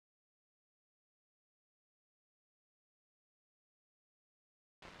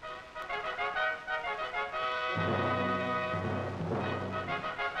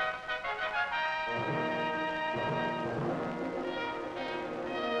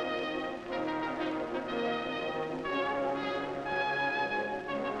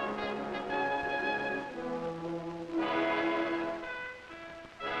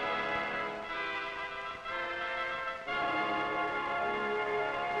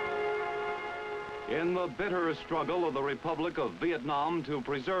In the bitter struggle of the Republic of Vietnam to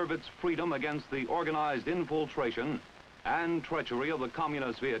preserve its freedom against the organized infiltration and treachery of the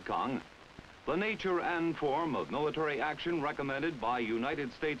Communist Viet Cong, the nature and form of military action recommended by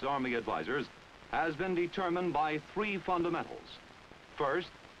United States Army advisors has been determined by three fundamentals.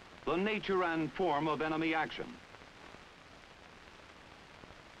 First, the nature and form of enemy action.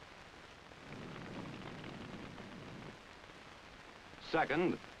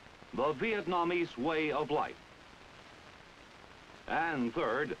 Second, the Vietnamese way of life. And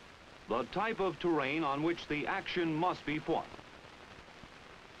third, the type of terrain on which the action must be fought.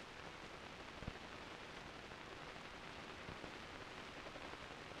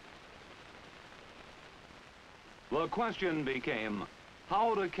 The question became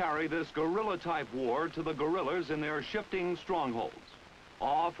how to carry this guerrilla-type war to the guerrillas in their shifting strongholds,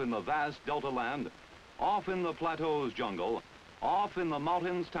 off in the vast delta land, off in the plateau's jungle, off in the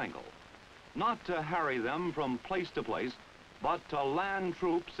mountains' tangle. Not to harry them from place to place, but to land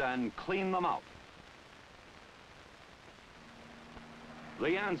troops and clean them out.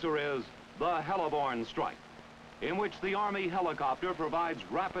 The answer is the heliborne strike, in which the Army helicopter provides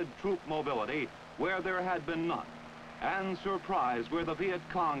rapid troop mobility where there had been none, and surprise where the Viet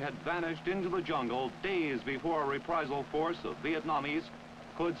Cong had vanished into the jungle days before a reprisal force of Vietnamese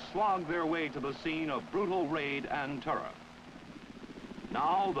could slog their way to the scene of brutal raid and terror.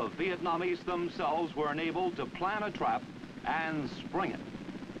 Now the Vietnamese themselves were enabled to plan a trap and spring it.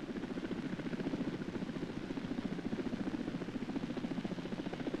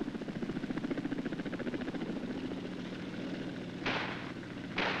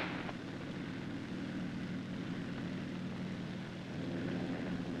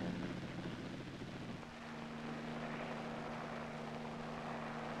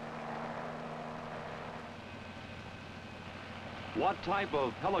 What type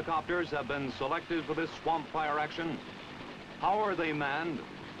of helicopters have been selected for this swamp fire action? How are they manned?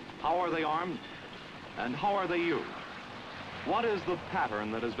 How are they armed? And how are they used? What is the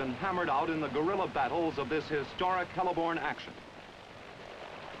pattern that has been hammered out in the guerrilla battles of this historic heliborne action?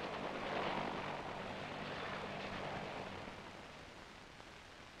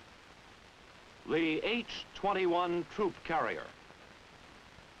 The H-21 troop carrier.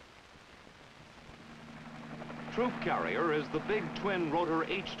 Troop carrier is the big twin-rotor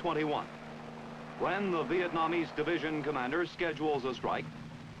H-21. When the Vietnamese division commander schedules a strike,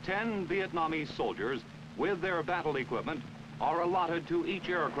 10 Vietnamese soldiers with their battle equipment are allotted to each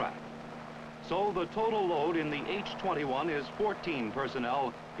aircraft. So the total load in the H-21 is 14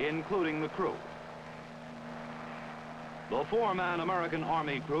 personnel, including the crew. The four-man American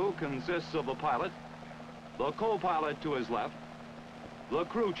Army crew consists of the pilot, the co-pilot to his left, the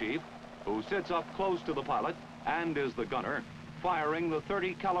crew chief, who sits up close to the pilot and is the gunner, firing the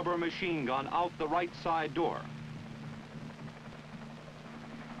 .30 caliber machine gun out the right side door.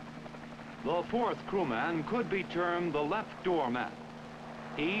 The fourth crewman could be termed the left door man.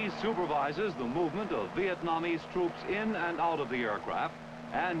 He supervises the movement of Vietnamese troops in and out of the aircraft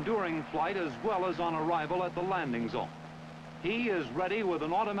and during flight as well as on arrival at the landing zone. He is ready with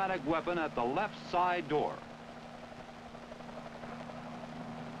an automatic weapon at the left side door.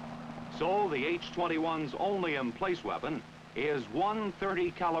 So the H-21's only in-place weapon is one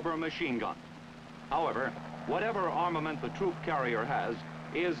 .30 caliber machine gun. However, whatever armament the troop carrier has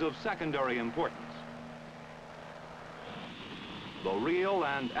is of secondary importance. The real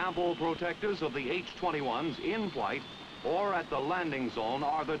and ample protectors of the H-21s in flight or at the landing zone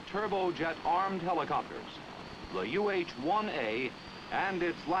are the turbojet armed helicopters, the UH-1A and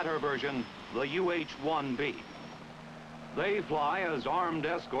its latter version, the UH-1B. They fly as armed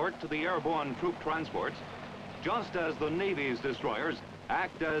escort to the airborne troop transports, just as the Navy's destroyers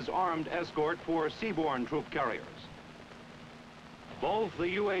act as armed escort for seaborne troop carriers. Both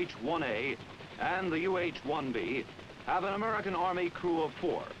the UH-1A and the UH-1B have an American Army crew of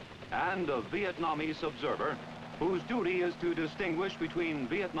 4 and a Vietnamese observer whose duty is to distinguish between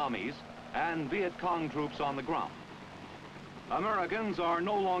Vietnamese and Viet Cong troops on the ground. Americans are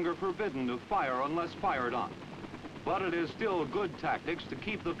no longer forbidden to fire unless fired on, but it is still good tactics to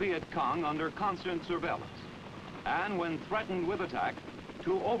keep the Viet Cong under constant surveillance, and when threatened with attack,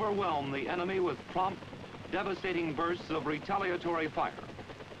 to overwhelm the enemy with prompt, devastating bursts of retaliatory fire.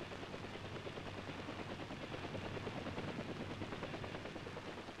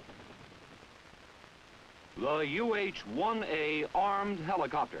 The UH-1A armed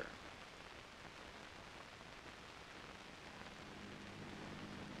helicopter.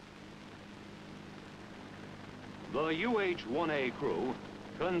 The UH-1A crew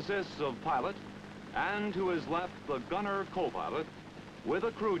consists of pilot and to his left the gunner co-pilot with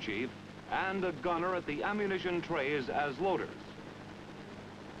a crew chief and a gunner at the ammunition trays as loaders.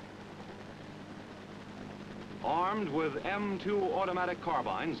 Armed with M2 automatic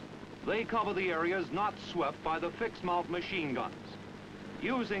carbines, they cover the areas not swept by the fixed-mount machine guns.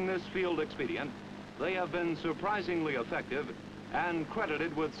 Using this field expedient, they have been surprisingly effective and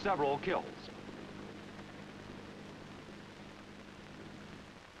credited with several kills.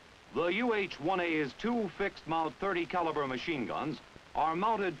 The UH-1A's two fixed-mount 30 caliber machine guns are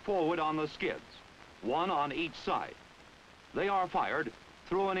mounted forward on the skids, one on each side. They are fired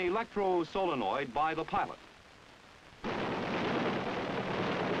through an electro-solenoid by the pilot.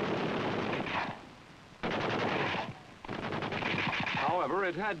 However,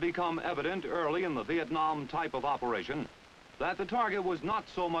 it had become evident early in the Vietnam type of operation that the target was not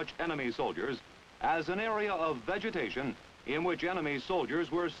so much enemy soldiers as an area of vegetation in which enemy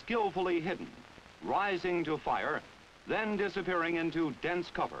soldiers were skillfully hidden, rising to fire, then disappearing into dense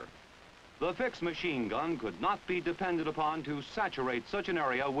cover. The fixed machine gun could not be depended upon to saturate such an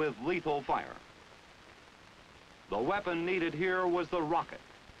area with lethal fire. The weapon needed here was the rocket,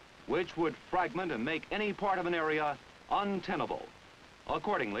 which would fragment and make any part of an area untenable.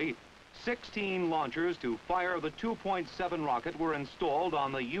 Accordingly, 16 launchers to fire the 2.7 rocket were installed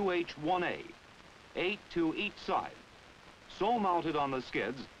on the UH-1A, 8 to each side, so mounted on the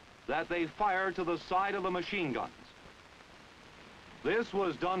skids that they fired to the side of the machine guns. This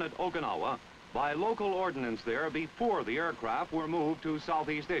was done at Okinawa by local ordnance there before the aircraft were moved to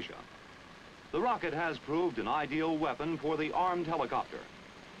Southeast Asia. The rocket has proved an ideal weapon for the armed helicopter.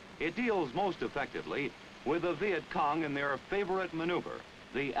 It deals most effectively with the Viet Cong in their favorite maneuver,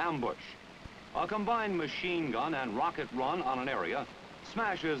 the ambush. A combined machine gun and rocket run on an area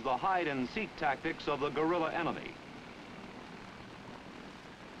smashes the hide-and-seek tactics of the guerrilla enemy.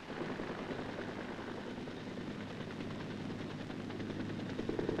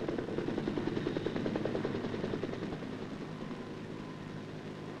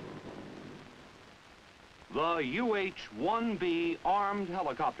 The UH-1B armed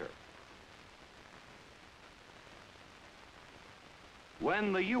helicopter.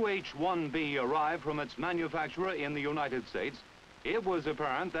 When the UH-1B arrived from its manufacturer in the United States, it was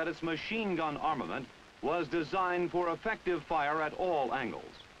apparent that its machine gun armament was designed for effective fire at all angles.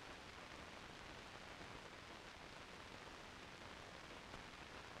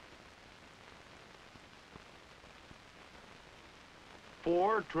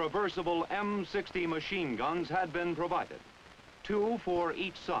 Four traversable M60 machine guns had been provided, 2 for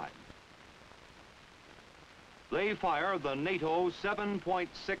each side. They fire the NATO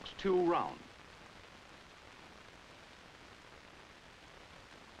 7.62 round.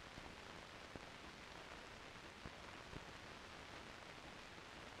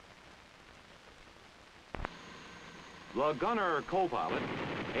 The gunner co-pilot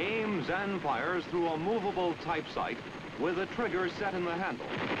aims and fires through a movable type sight with a trigger set in the handle.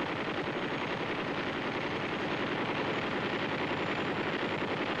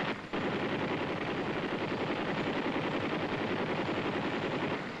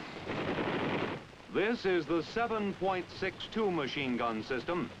 This is the 7.62 machine gun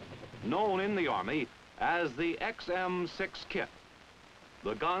system, known in the Army as the XM6 kit.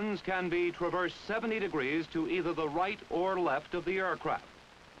 The guns can be traversed 70 degrees to either the right or left of the aircraft.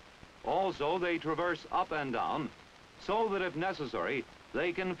 Also, they traverse up and down, so that if necessary,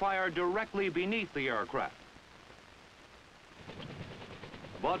 they can fire directly beneath the aircraft.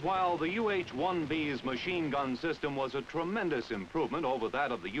 But while the UH-1B's machine gun system was a tremendous improvement over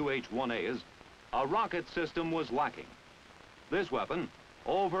that of the UH-1A's, a rocket system was lacking. This weapon,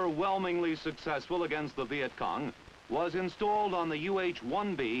 overwhelmingly successful against the Viet Cong, was installed on the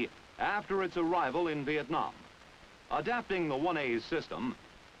UH-1B after its arrival in Vietnam. Adapting the 1A's system,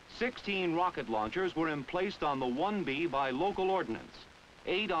 16 rocket launchers were emplaced on the 1B by local ordnance,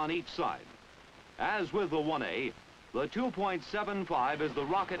 8 on each side. As with the 1A, the 2.75 is the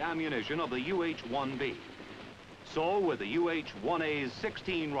rocket ammunition of the UH-1B. So with the UH-1A's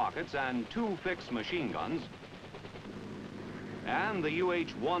 16 rockets and 2 fixed machine guns, and the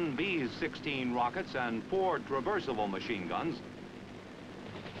UH-1B's 16 rockets and 4 traversable machine guns,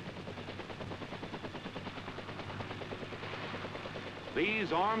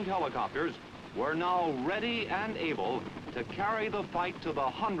 these armed helicopters were now ready and able to carry the fight to the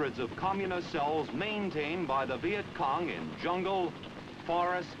hundreds of communist cells maintained by the Viet Cong in jungle,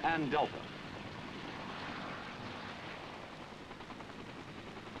 forest, and delta.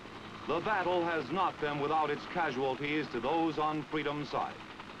 The battle has not been without its casualties to those on freedom's side.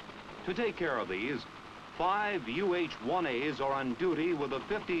 To take care of these, 5 UH-1As are on duty with the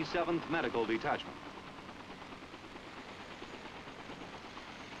 57th Medical Detachment.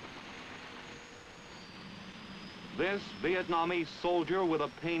 This Vietnamese soldier with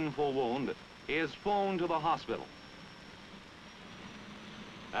a painful wound is flown to the hospital.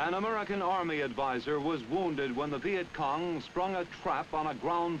 An American Army advisor was wounded when the Viet Cong sprung a trap on a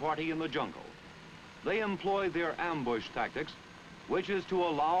ground party in the jungle. They employed their ambush tactics, which is to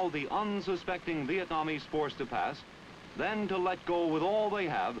allow the unsuspecting Vietnamese force to pass, then to let go with all they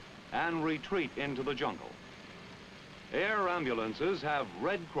have and retreat into the jungle. Air ambulances have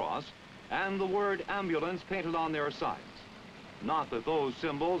Red Cross and the word ambulance painted on their sides. Not that those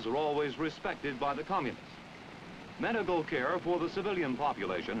symbols are always respected by the communists. Medical care for the civilian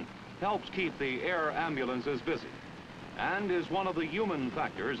population helps keep the air ambulances busy and is one of the human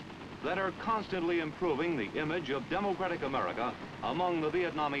factors that are constantly improving the image of democratic America among the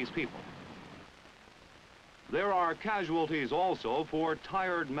Vietnamese people. There are casualties also for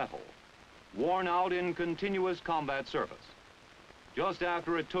tired metal, worn out in continuous combat service. Just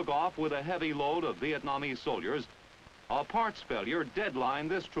after it took off with a heavy load of Vietnamese soldiers, a parts failure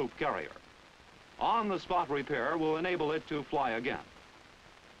deadlined this troop carrier. On-the-spot repair will enable it to fly again.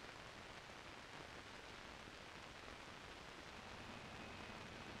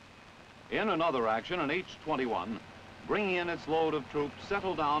 In another action, an H-21, bringing in its load of troops,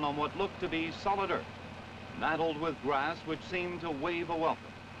 settled down on what looked to be solid earth, mantled with grass which seemed to wave a welcome.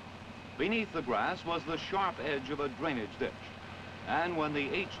 Beneath the grass was the sharp edge of a drainage ditch, and when the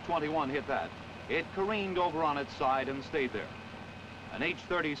H-21 hit that, it careened over on its side and stayed there. An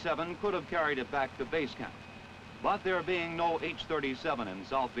H-37 could have carried it back to base camp, but there being no H-37 in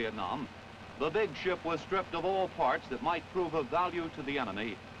South Vietnam, the big ship was stripped of all parts that might prove of value to the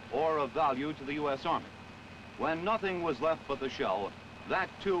enemy or of value to the U.S. Army. When nothing was left but the shell, that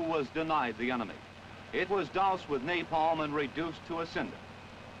too was denied the enemy. It was doused with napalm and reduced to a cinder.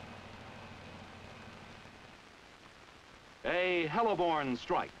 A heliborne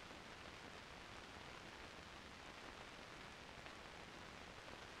strike.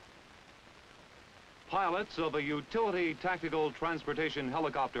 Pilots of a utility tactical transportation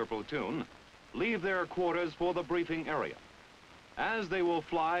helicopter platoon leave their quarters for the briefing area. As they will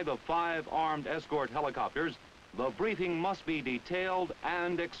fly the 5 armed escort helicopters, the briefing must be detailed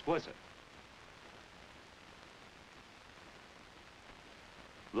and explicit.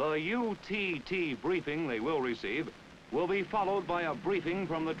 The UTT briefing they will receive will be followed by a briefing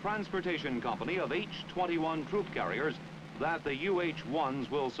from the transportation company of H-21 troop carriers that the UH-1s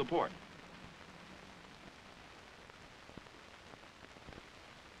will support.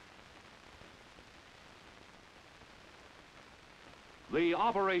 The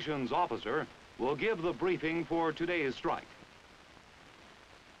operations officer will give the briefing for today's strike.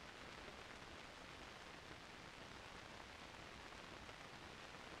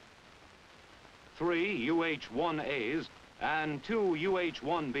 Three UH-1As and 2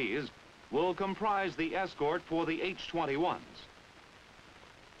 UH-1Bs will comprise the escort for the H-21s.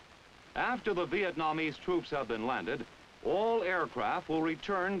 After the Vietnamese troops have been landed, all aircraft will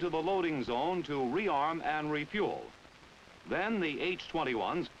return to the loading zone to rearm and refuel. Then the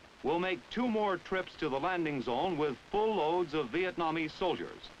H-21s will make 2 more trips to the landing zone with full loads of Vietnamese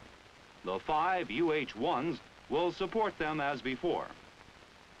soldiers. The 5 UH-1s will support them as before.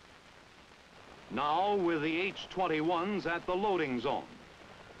 Now with the H-21s at the loading zone.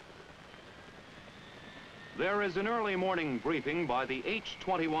 There is an early morning briefing by the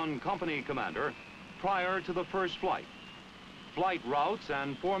H-21 company commander prior to the first flight. Flight routes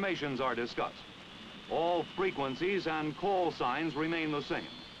and formations are discussed. All frequencies and call signs remain the same.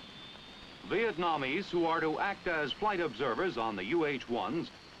 Vietnamese who are to act as flight observers on the UH-1s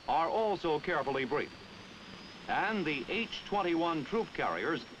are also carefully briefed. And the H-21 troop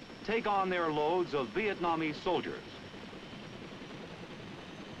carriers take on their loads of Vietnamese soldiers.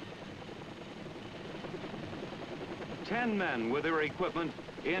 Ten men with their equipment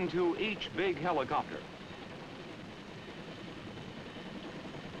into each big helicopter.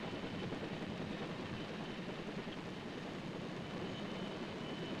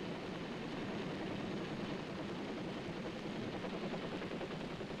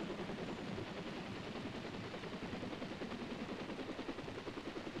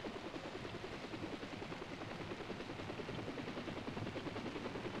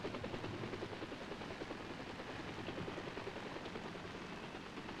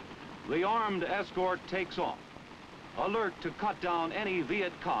 The armed escort takes off, alert to cut down any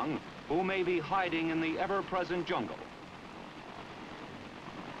Viet Cong who may be hiding in the ever-present jungle.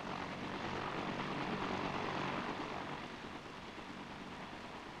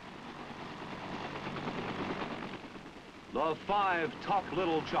 The 5 tough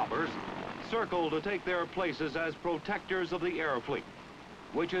little choppers circle to take their places as protectors of the air fleet,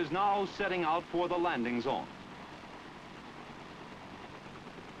 which is now setting out for the landing zone.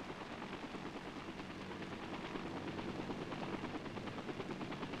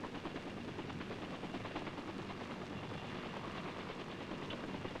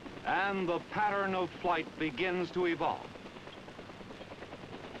 and the pattern of flight begins to evolve.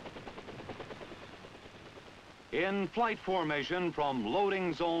 In flight formation from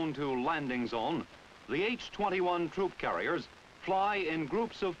loading zone to landing zone, the H-21 troop carriers fly in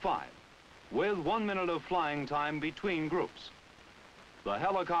groups of 5, with 1 minute of flying time between groups. The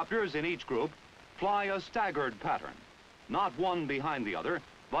helicopters in each group fly a staggered pattern, not one behind the other,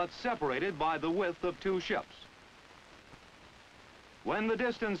 but separated by the width of 2 ships. When the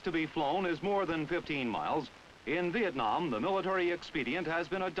distance to be flown is more than 15 miles, in Vietnam, the military expedient has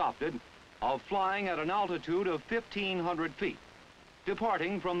been adopted of flying at an altitude of 1,500 feet,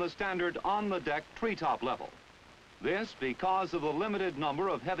 departing from the standard on-the-deck treetop level. This because of the limited number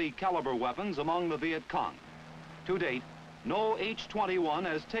of heavy caliber weapons among the Viet Cong. To date, no H-21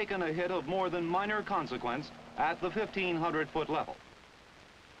 has taken a hit of more than minor consequence at the 1,500-foot level.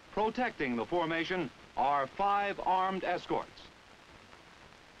 Protecting the formation are 5 armed escorts.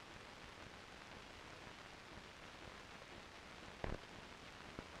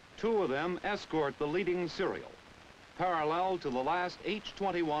 Two of them escort the leading serial, parallel to the last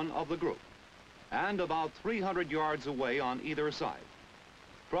H-21 of the group, and about 300 yards away on either side.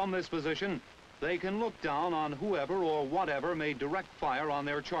 From this position, they can look down on whoever or whatever may direct fire on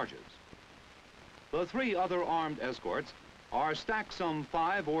their charges. The 3 other armed escorts are stacked some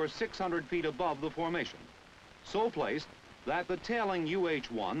 500 or 600 feet above the formation, so placed that the tailing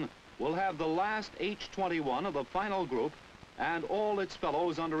UH-1 will have the last H-21 of the final group and all its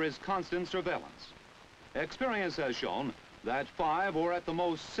fellows under his constant surveillance. Experience has shown that 5 or at the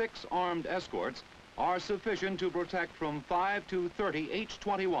most 6 armed escorts are sufficient to protect from 5 to 30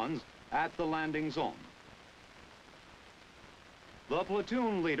 H-21s at the landing zone. The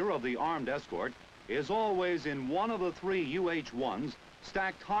platoon leader of the armed escort is always in one of the 3 UH-1s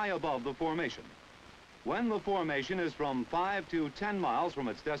stacked high above the formation. When the formation is from 5 to 10 miles from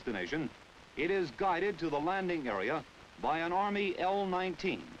its destination, it is guided to the landing area by an Army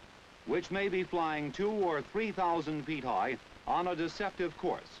L-19, which may be flying 2,000 or 3,000 feet high on a deceptive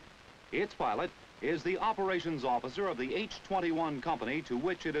course. Its pilot is the operations officer of the H-21 company to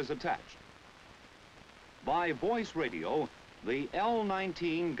which it is attached. By voice radio, the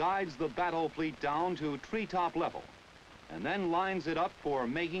L-19 guides the battle fleet down to treetop level and then lines it up for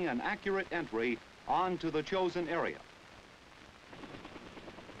making an accurate entry onto the chosen area.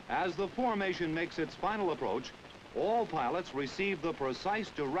 As the formation makes its final approach, all pilots receive the precise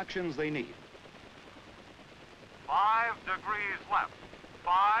directions they need. 5 degrees left.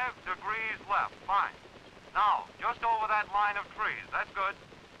 5 degrees left. Fine. Now, just over that line of trees. That's good.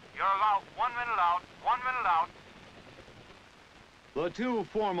 You're about 1 minute out. 1 minute out. The 2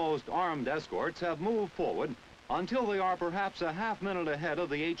 foremost armed escorts have moved forward until they are perhaps a half minute ahead of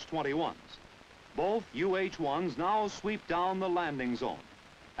the H-21s. Both UH-1s now sweep down the landing zone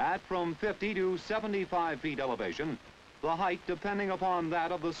at from 50 to 75 feet elevation, the height depending upon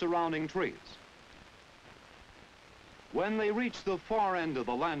that of the surrounding trees. When they reach the far end of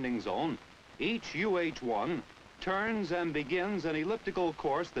the landing zone, each UH-1 turns and begins an elliptical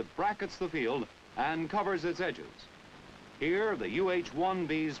course that brackets the field and covers its edges. Here, the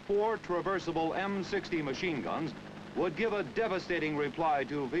UH-1B's 4 traversable M60 machine guns would give a devastating reply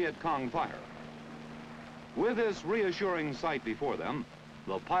to Viet Cong fire. With this reassuring sight before them,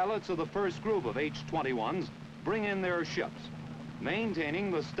 the pilots of the first group of H-21s bring in their ships,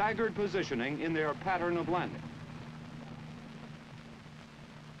 maintaining the staggered positioning in their pattern of landing.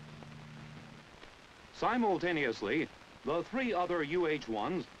 Simultaneously, the 3 other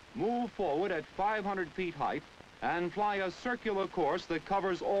UH-1s move forward at 500 feet height and fly a circular course that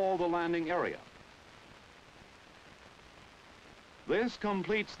covers all the landing area. This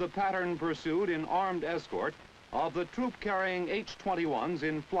completes the pattern pursued in armed escort of the troop-carrying H-21s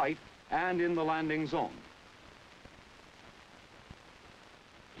in flight and in the landing zone.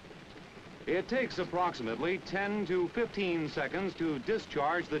 It takes approximately 10 to 15 seconds to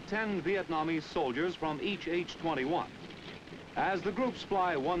discharge the 10 Vietnamese soldiers from each H-21. As the groups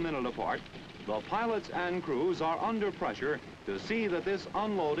fly 1 minute apart, the pilots and crews are under pressure to see that this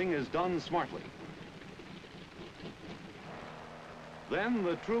unloading is done smartly. Then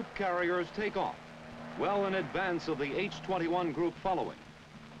the troop carriers take off, well in advance of the H-21 group following.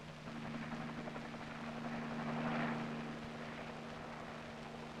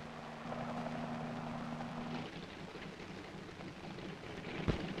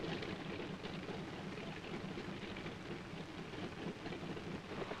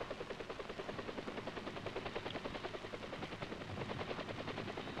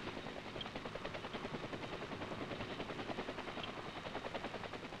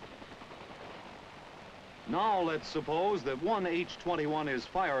 Now let's suppose that one H-21 is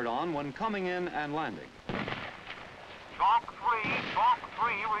fired on when coming in and landing. Chalk 3,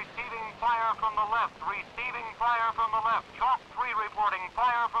 receiving fire from the left, receiving fire from the left. Chalk 3 reporting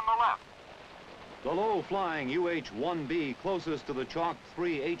fire from the left. The low-flying UH-1B closest to the Chalk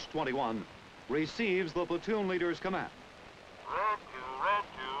 3 H-21 receives the platoon leader's command. Red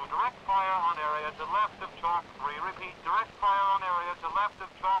 2, direct fire on area to left of Chalk 3. Repeat, direct fire on area to left of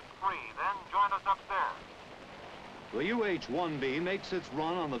Chalk 3. Then join us upstairs. The UH-1B makes its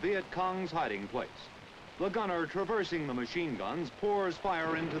run on the Viet Cong's hiding place. The gunner traversing the machine guns pours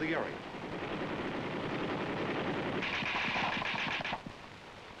fire into the area.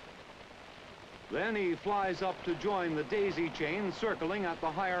 Then he flies up to join the daisy chain circling at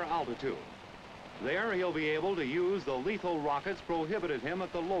the higher altitude. There he'll be able to use the lethal rockets prohibited him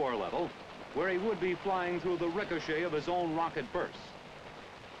at the lower level, where he would be flying through the ricochet of his own rocket bursts.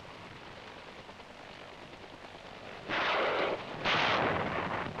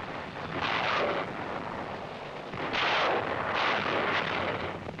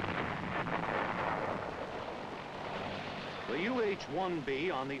 The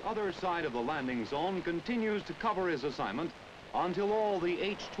UH-1B on the other side of the landing zone continues to cover his assignment until all the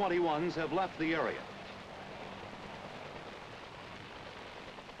H-21s have left the area.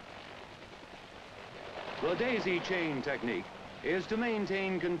 The daisy chain technique is to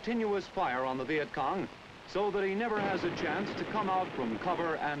maintain continuous fire on the Viet Cong so that he never has a chance to come out from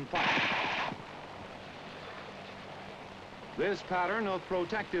cover and fire. This pattern of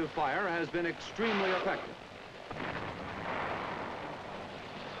protective fire has been extremely effective.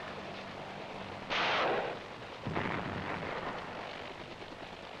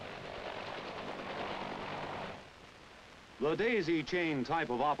 The daisy chain type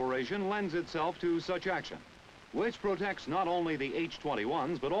of operation lends itself to such action, which protects not only the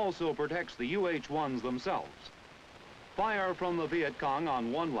H-21s, but also protects the UH-1s themselves. Fire from the Viet Cong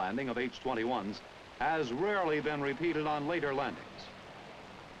on one landing of H-21s has rarely been repeated on later landings.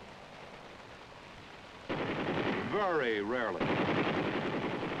 Very rarely.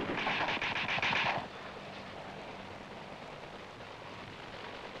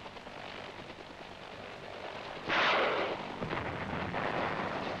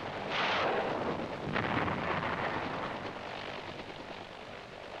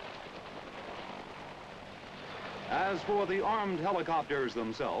 As for the armed helicopters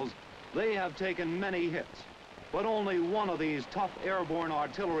themselves, they have taken many hits, but only one of these tough airborne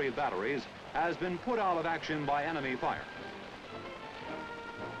artillery batteries has been put out of action by enemy fire.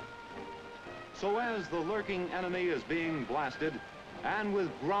 So as the lurking enemy is being blasted, and with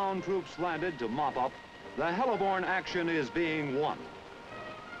ground troops landed to mop up, the heliborne action is being won.